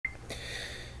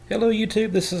Hello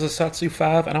YouTube, this is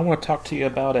Asatsu5 and I want to talk to you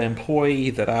about an employee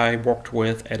that I worked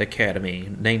with at Academy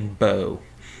named Bo.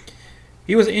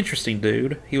 He was an interesting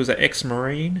dude. He was an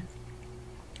ex-Marine,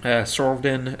 served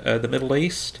in the Middle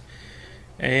East,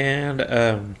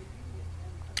 and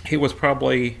he was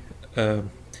probably,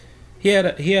 he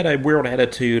had a weird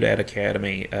attitude at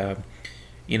Academy.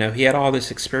 He had all this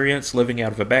experience living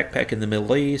out of a backpack in the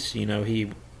Middle East.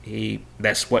 He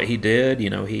that's what he did.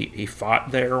 He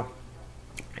fought there.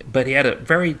 But he had a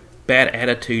very bad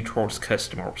attitude towards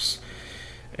customers.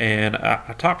 And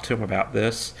I talked to him about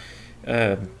this.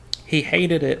 He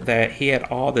hated it that he had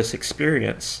all this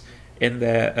experience and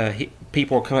that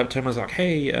people would come up to him and was like,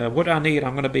 hey, what do I need?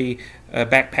 I'm going to be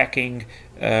backpacking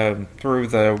through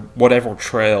the whatever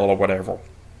trail or whatever.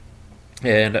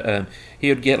 And he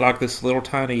would get like this little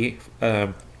tiny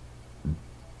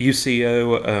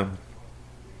UCO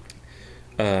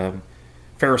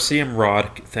ferrocerium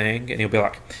rod thing, and he'll be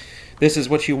like, this is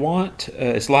what you want,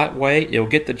 it's lightweight, it'll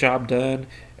get the job done,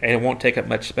 and it won't take up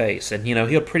much space. And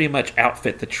he'll pretty much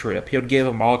outfit the trip. He'll give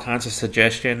them all kinds of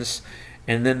suggestions,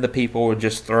 and then the people would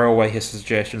just throw away his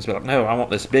suggestions, be like, no, I want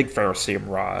this big ferrocerium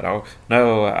rod, or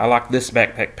no, I like this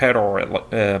backpack pedal,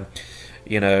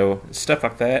 stuff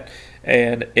like that.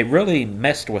 And it really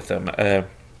messed with him.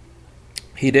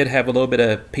 He did have a little bit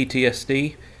of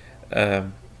PTSD.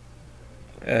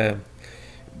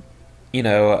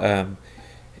 It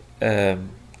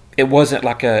wasn't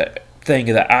like a thing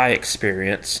that I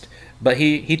experienced, but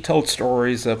he told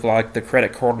stories of like the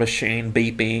credit card machine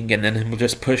beeping and then him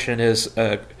just pushing his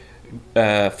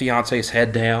fiance's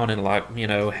head down and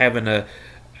having a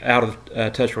out of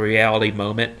touch reality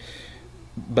moment.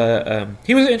 But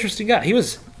he was an interesting guy. He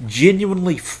was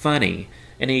genuinely funny,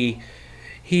 and he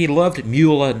loved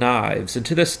Mueller knives, and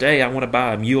to this day I want to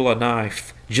buy a Mueller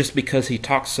knife just because he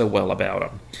talks so well about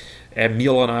them. And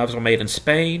Mueller knives were made in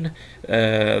Spain.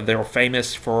 They were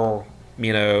famous for,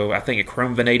 I think a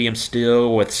chrome vanadium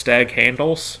steel with stag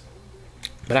handles.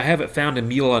 But I haven't found a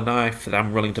Mueller knife that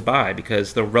I'm willing to buy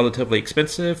because they're relatively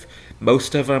expensive.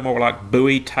 Most of them are like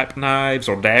Bowie type knives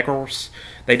or daggers.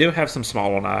 They do have some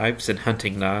smaller knives and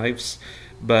hunting knives.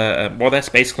 But, that's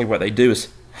basically what they do is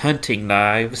hunting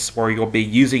knives, where you'll be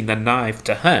using the knife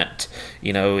to hunt.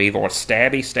 Either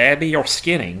stabby or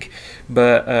skinning.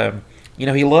 But,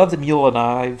 he loved the Mueller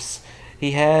knives.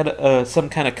 He had some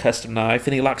kind of custom knife,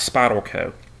 and he liked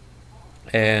Spyderco.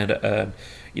 And,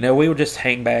 we would just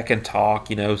hang back and talk,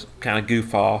 kind of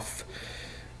goof off.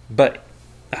 But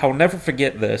I'll never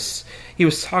forget this. He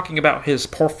was talking about his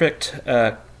perfect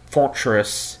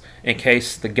fortress in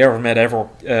case the government ever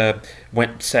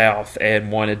went south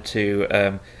and wanted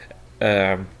to,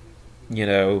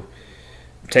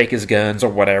 take his guns or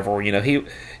whatever.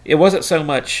 It wasn't so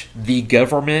much the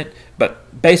government,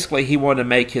 but basically he wanted to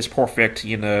make his perfect,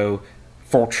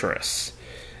 fortress.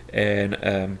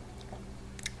 And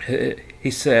he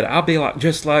said, I'll be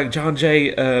just like John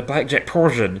J. Blackjack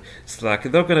Pershing. It's like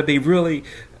they're going to be really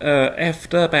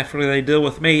effed up after they deal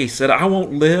with me. He said, I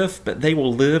won't live, but they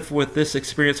will live with this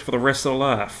experience for the rest of their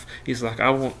life. He's like, I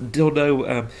want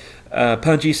dildo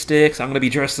punji sticks. I'm going to be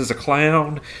dressed as a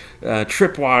clown.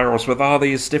 Tripwires with all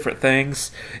these different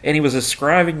things. And he was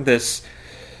describing this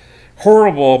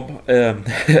horrible,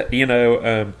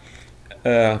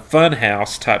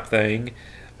 funhouse type thing.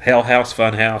 Hell House,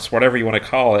 Fun House, whatever you want to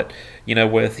call it,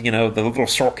 with, the little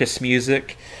circus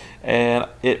music. And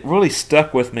it really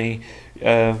stuck with me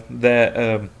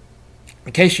that,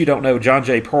 in case you don't know, John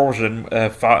J. Pershing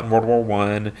fought in World War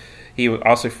I. He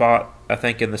also fought, I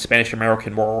think, in the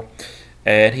Spanish-American War.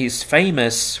 And he's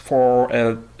famous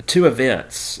for two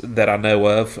events that I know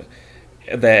of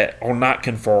that are not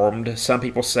confirmed. Some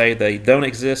people say they don't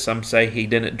exist. Some say he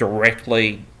didn't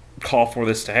directly call for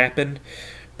this to happen.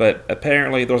 But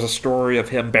apparently there's a story of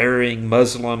him burying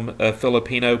Muslim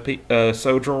Filipino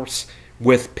soldiers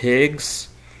with pigs.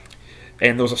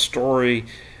 And there's a story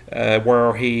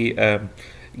where he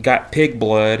got pig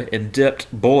blood and dipped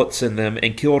bullets in them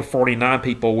and killed 49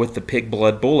 people with the pig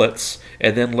blood bullets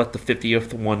and then let the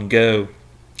 50th one go.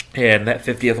 And that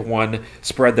 50th one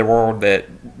spread the word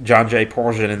that John J.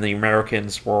 Pershing and the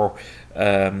Americans were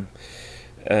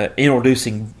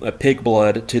introducing pig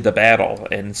blood to the battle,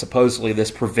 and supposedly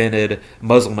this prevented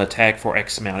Muslim attack for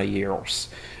X amount of years.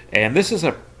 And this is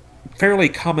a fairly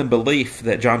common belief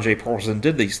that John J. Pershing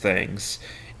did these things,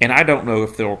 and I don't know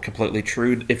if they're completely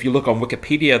true. If you look on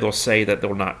Wikipedia, they'll say that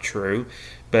they're not true,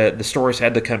 but the stories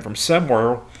had to come from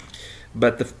somewhere.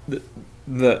 But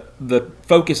the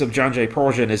focus of John J.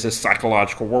 Pershing is this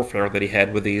psychological warfare that he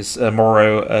had with these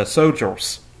Moro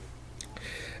soldiers.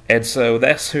 And so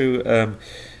that's who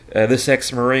this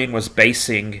ex-Marine was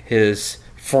basing his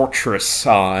fortress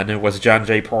on was John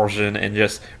J. Portion, and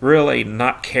just really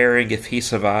not caring if he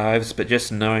survives, but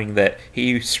just knowing that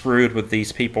he screwed with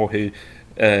these people who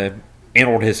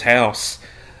entered his house,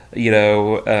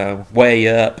 way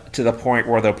up to the point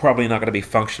where they're probably not going to be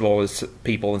functional as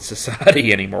people in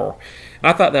society anymore. And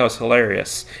I thought that was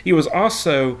hilarious. He was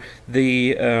also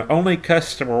the only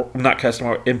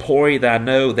employee that I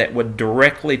know that would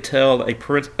directly tell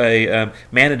a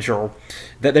manager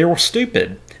that they were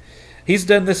stupid. He's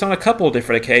done this on a couple of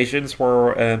different occasions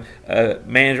where a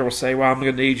manager will say, well, I'm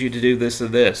going to need you to do this and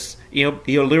this. He'll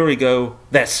literally go,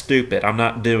 that's stupid, I'm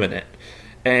not doing it.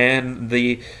 And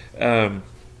the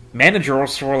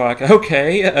managers were like,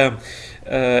 okay.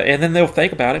 And then they'll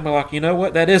think about it and be like, you know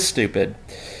what, that is stupid.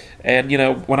 And,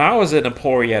 when I was an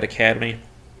employee at Academy,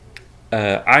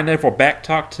 I never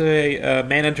backtalked to a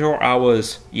manager. I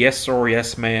was, yes sir,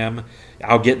 yes ma'am,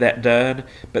 I'll get that done.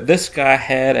 But this guy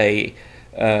had a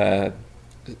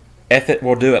F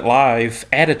we'll do it live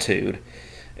attitude.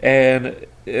 And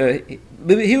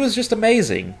he was just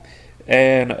amazing.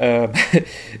 And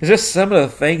just some of the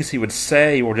things he would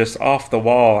say were just off the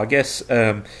wall. I guess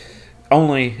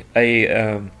only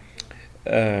a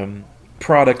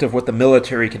product of what the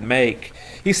military can make.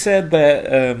 He said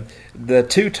that the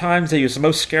 2 times he was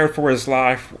most scared for his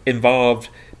life involved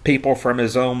people from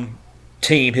his own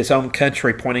team, his own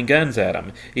country, pointing guns at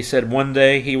him. He said one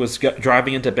day he was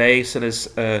driving into base in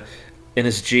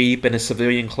his Jeep in his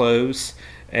civilian clothes,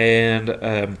 and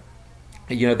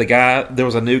there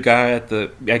was a new guy at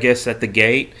the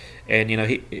gate, and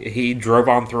he drove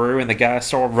on through, and the guy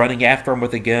started running after him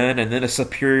with a gun, and then a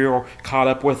superior caught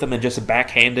up with him and just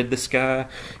backhanded this guy.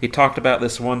 He talked about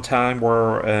this one time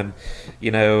where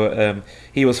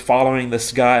he was following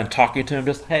this guy and talking to him,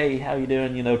 just, hey, how you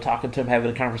doing, talking to him, having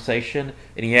a conversation,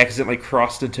 and he accidentally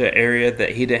crossed into an area that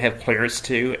he didn't have clearance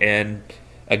to, and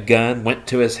a gun went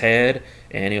to his head,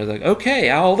 and he was like, okay,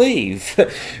 I'll leave.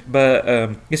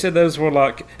 But he said those were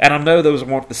and I know those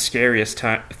weren't the scariest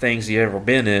things he ever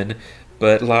been in,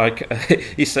 but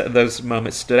he said those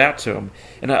moments stood out to him.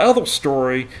 And the other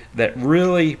story that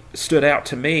really stood out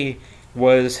to me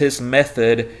was his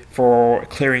method for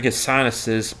clearing his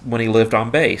sinuses when he lived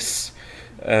on base.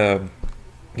 When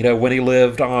he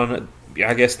lived on,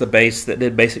 I guess, the base that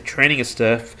did basic training and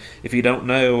stuff. If you don't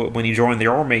know, when you join the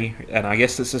Army, and I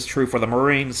guess this is true for the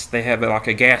Marines, they have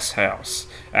a gas house.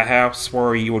 A house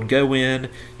where you would go in,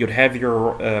 you'd have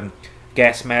your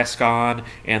gas mask on,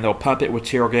 and they'll pump it with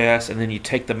tear gas, and then you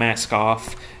take the mask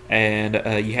off, and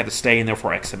you have to stay in there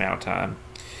for X amount of time.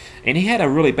 And he had a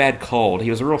really bad cold. He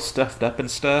was real stuffed up and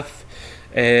stuff,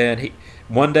 and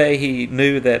one day he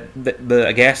knew that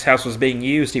the gas house was being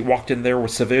used. He walked in there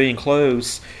with civilian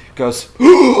clothes, goes,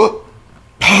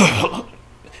 and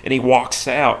he walks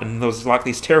out, and there's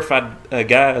these terrified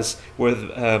guys with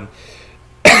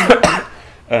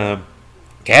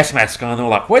gas masks on. They're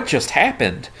like, what just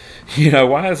happened?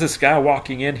 Why is this guy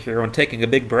walking in here and taking a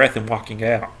big breath and walking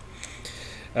out?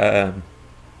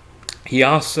 He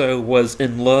also was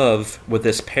in love with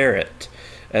this parrot.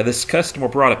 This customer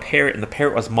brought a parrot, and the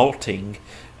parrot was molting,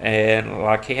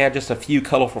 and he had just a few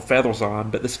colorful feathers on.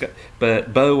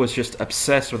 But Bo was just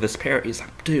obsessed with this parrot. He's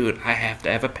like, dude, I have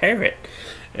to have a parrot.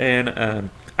 And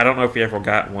I don't know if he ever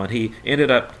got one. He ended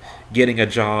up getting a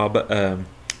job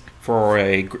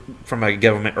from a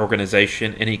government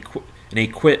organization, and he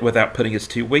quit without putting his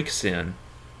 2 weeks in.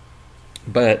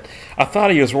 But I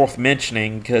thought he was worth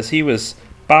mentioning because he was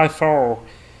by far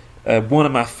one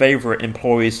of my favorite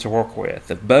employees to work with.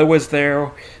 If Bo was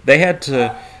there, they had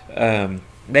to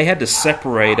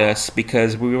separate us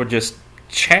because we would just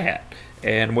chat,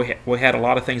 and we had a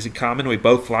lot of things in common. We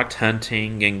both liked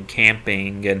hunting and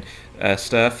camping and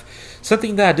stuff.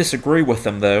 Something that I disagree with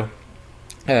him, though.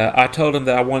 I told him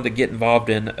that I wanted to get involved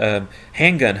in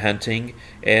handgun hunting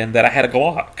and that I had a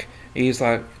Glock. He's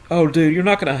like, oh, dude, you're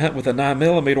not going to hunt with a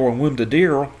 9mm and wound a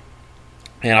deer.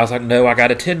 And I was like, no, I got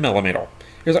a 10mm.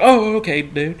 He was like, oh, okay,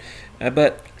 dude.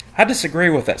 But I disagree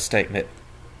with that statement.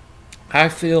 I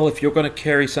feel if you're going to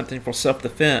carry something for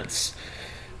self-defense,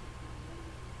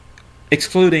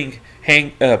 excluding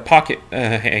pocket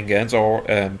handguns or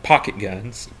pocket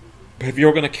guns, if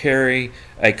you're going to carry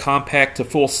a compact to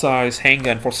full-size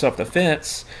handgun for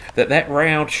self-defense, that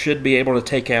round should be able to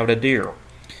take out a deer.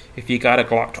 If you got a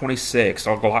Glock 26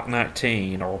 or Glock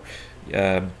 19, or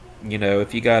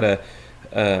if you got a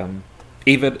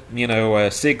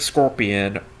Sig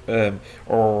Scorpion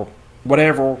or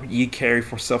whatever you carry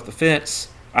for self-defense,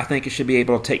 I think it should be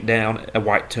able to take down a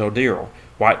white-tailed deer.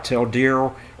 White-tailed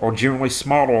deer are generally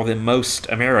smaller than most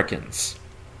Americans.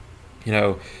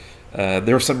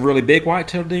 There's some really big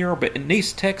whitetail deer, but in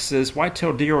East Texas,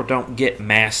 whitetail deer don't get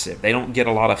massive. They don't get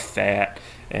a lot of fat,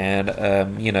 and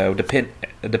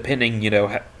depending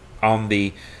on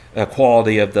the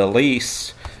quality of the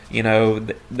lease,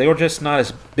 they're just not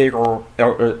as big or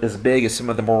as big as some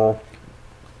of the more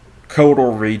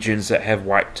coastal regions that have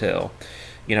whitetail.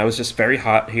 It's just very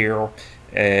hot here,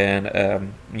 and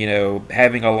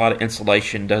having a lot of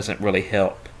insulation doesn't really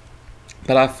help.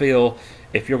 But I feel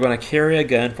if you're going to carry a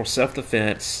gun for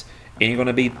self-defense and you're going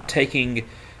to be taking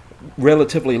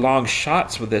relatively long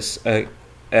shots with this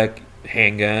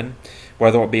handgun,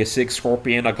 whether it be a Sig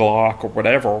Scorpion, a Glock, or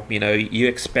whatever, you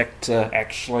expect to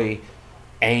actually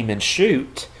aim and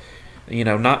shoot,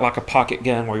 not like a pocket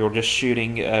gun where you're just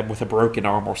shooting with a broken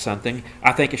arm or something.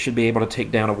 I think it should be able to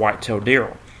take down a white-tailed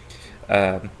deer.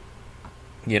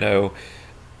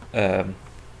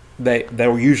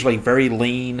 They're usually very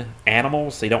lean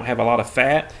animals. They don't have a lot of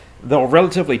fat. They're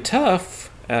relatively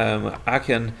tough. I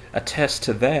can attest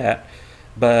to that.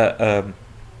 But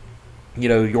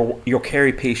your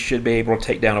carry piece should be able to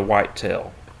take down a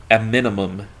whitetail. At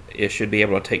minimum, it should be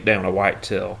able to take down a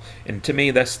whitetail. And to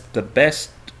me, that's the best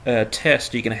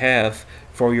test you can have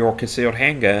for your concealed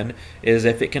handgun, is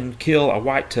if it can kill a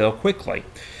whitetail quickly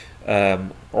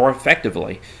or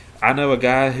effectively. I know a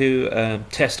guy who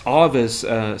tests all of his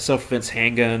self-defense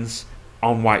handguns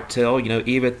on whitetail.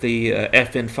 Even the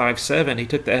FN57, he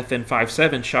took the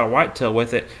FN57, shot a whitetail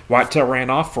with it. Whitetail ran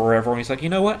off forever, and he's like, you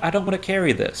know what? I don't want to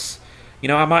carry this.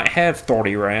 I might have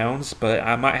 30 rounds, but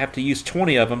I might have to use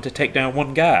 20 of them to take down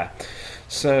one guy.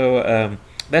 So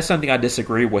that's something I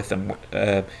disagree with him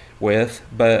with.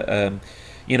 But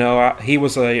he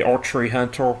was a archery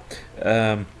hunter.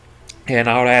 And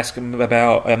I would ask him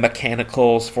about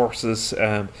mechanicals versus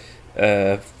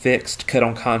fixed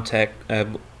cut-on contact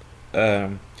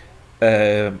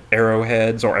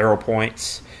arrowheads or arrow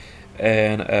points.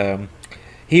 And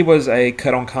he was a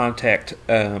cut-on contact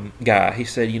guy. He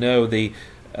said, the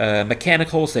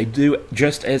mechanicals, they do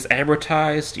just as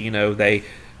advertised.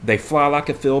 They fly like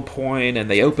a field point, and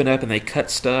they open up and they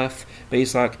cut stuff. But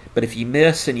he's like, but if you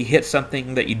miss and you hit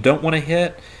something that you don't want to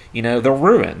hit, they're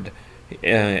ruined.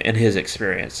 In his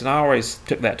experience, and I always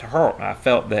took that to heart. I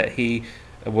felt that he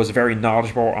was very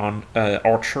knowledgeable on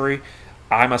archery.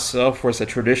 I myself was a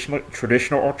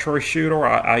traditional archery shooter.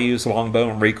 I used longbow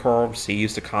and recurves. He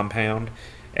used a compound,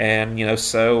 and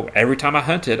so every time I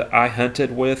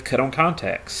hunted with cut-on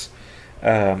contacts.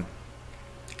 But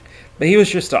he was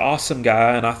just an awesome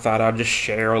guy, and I thought I'd just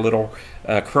share a little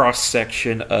cross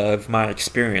section of my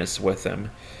experience with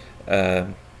him.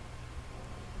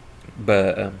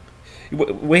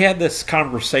 We had this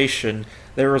conversation.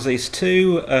 There was these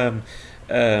two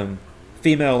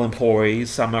female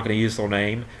employees. I'm not going to use their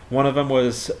name. One of them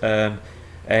was a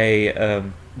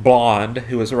blonde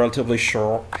who was relatively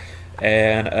short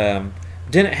and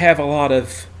didn't have a lot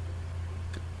of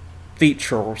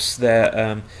features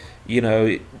that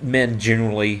men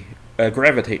generally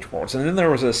gravitate towards. And then there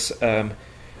was this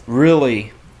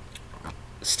really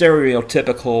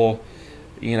stereotypical,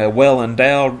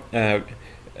 well-endowed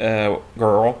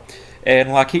girl,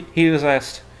 and like he was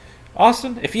asked,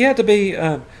 Austin, if you had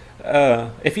to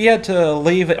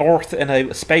leave Earth in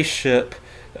a spaceship,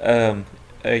 and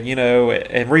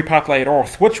repopulate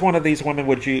Earth, which one of these women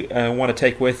would you want to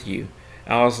take with you?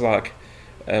 I was like,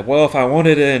 well, if I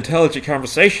wanted an intelligent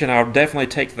conversation, I would definitely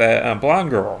take that blonde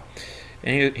girl.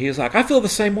 And he was like, I feel the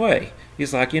same way.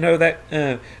 He's like, that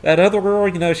other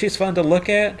girl, she's fun to look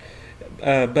at.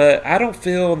 But I don't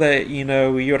feel that you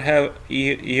would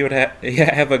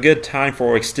have a good time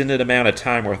for an extended amount of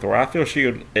time with her. I feel she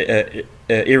would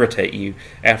irritate you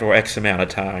after X amount of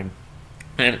time,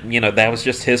 and that was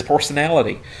just his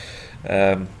personality.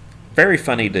 Very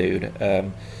funny dude.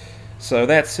 So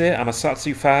that's it. I'm a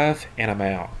Satsu 5, and I'm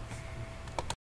out.